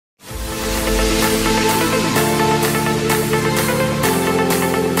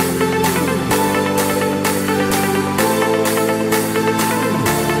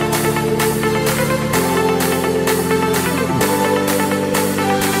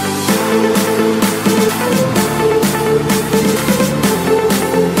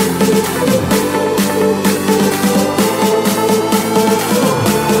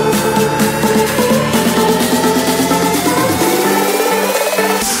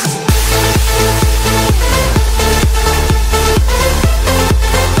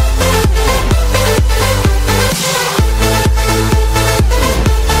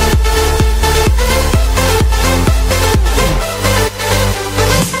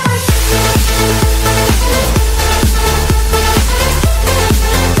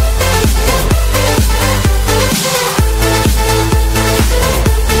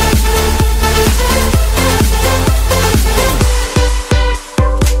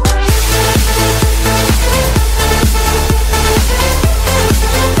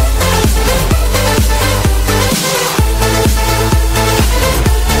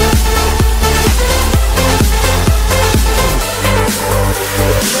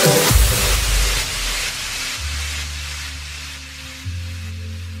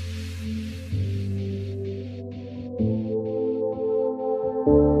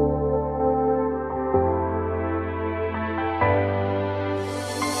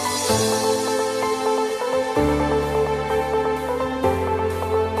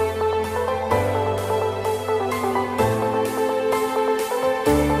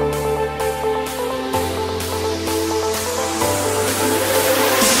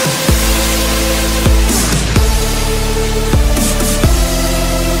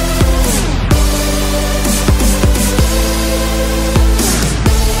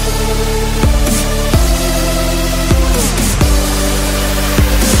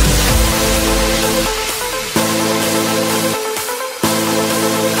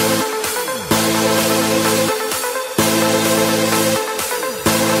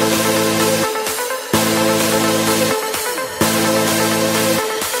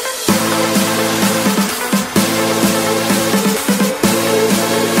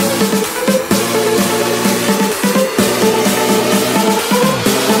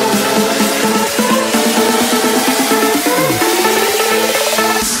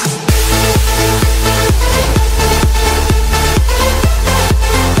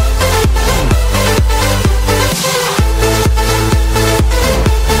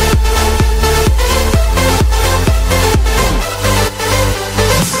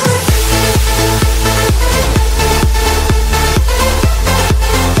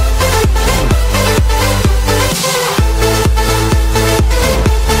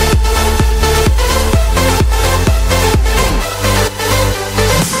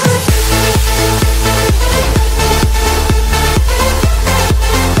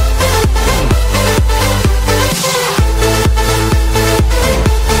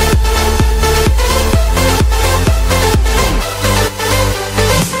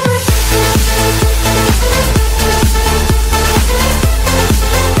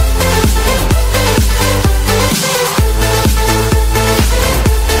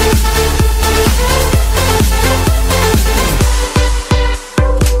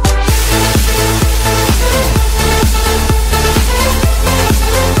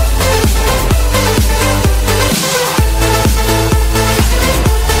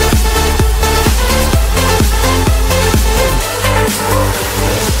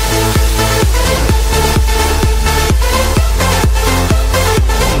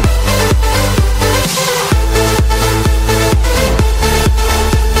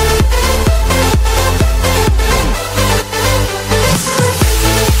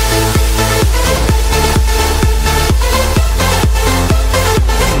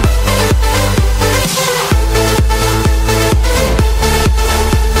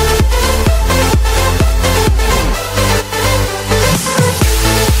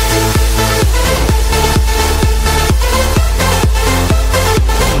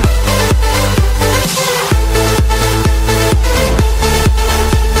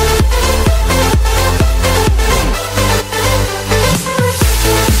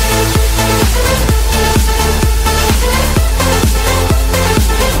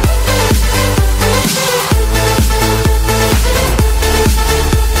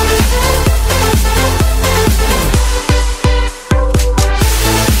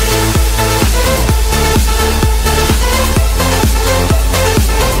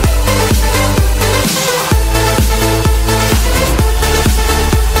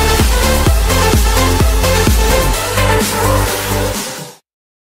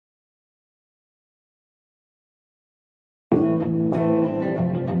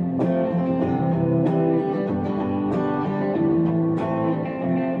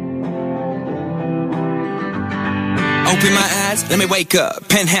Open my eyes, let me wake up.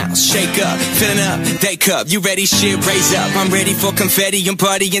 Penthouse, shake up, filling up, day cup. You ready? Shit, raise up. I'm ready for confetti and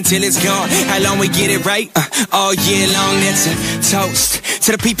party until it's gone. How long we get it right? All year long. That's a toast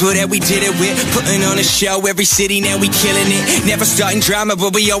to the people that we did it with. Putting on a show, every city now we killing it. Never starting drama,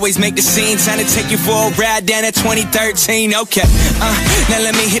 but we always make the scene. Trying to take you for a ride down at 2013. Okay, now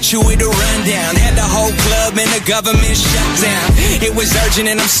let me hit you with a rundown. Had the whole club and the government shut down. It was urgent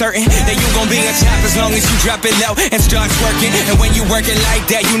and I'm certain that you gon' be on top as long as you drop it low and start twerking. And when you work it like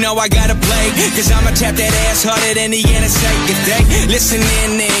that, you know I gotta play, cause I'ma tap that ass harder than the NSA. If they listen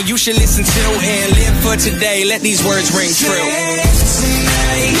in, then you should listen to and live for today. Let these words ring true.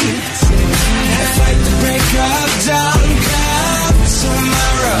 Tonight, fight the break of dawn. Come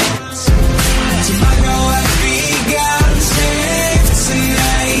tomorrow, tomorrow I'll be gone. Save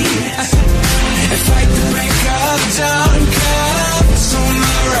tonight, fight the break of dawn. Come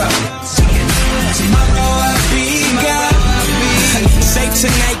tomorrow, tomorrow I'll be gone. Save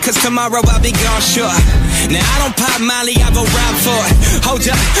tonight, cause tomorrow I'll be gone, sure. Now I don't pop Molly, I go rob for it. Hold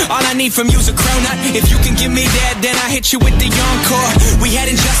up, all I need from you's a cronut. If you can give me that, then I hit you with the encore. We had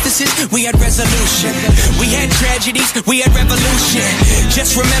injustices, we had resolution. We had tragedies, we had revolution.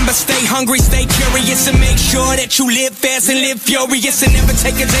 Just remember, stay hungry, stay curious, and make sure that you live fast and live furious. And never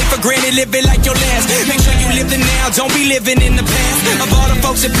take a day for granted, live it like your last. Make sure you live the now, don't be living in the past. Of all the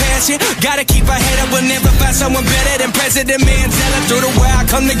folks that passed here, gotta keep our head up. We'll never find someone better than President Mandela. Through the world,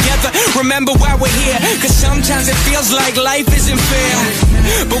 come together, remember why we're here. Cause sometimes it feels like life isn't fair,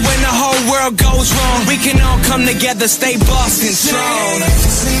 but when the whole world goes wrong, we can all come together, stay Boston strong.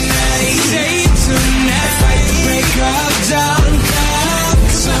 Save tonight, fight the break of dawn. Come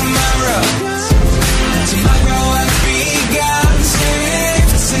tomorrow, tomorrow I'll be gone. Save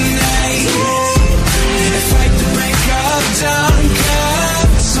tonight, fight the break of dawn.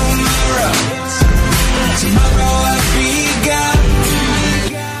 Come tomorrow, tomorrow I'll be gone.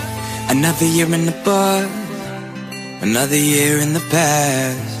 Another year in the bar, another year in the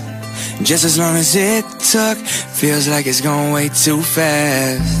past. Just as long as it took, feels like it's gone way too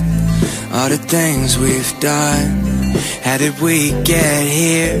fast. All the things we've done, how did we get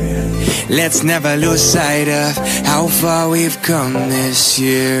here? Let's never lose sight of how far we've come this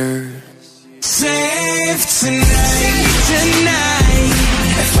year. Save tonight,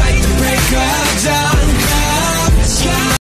 fight the break of dawn.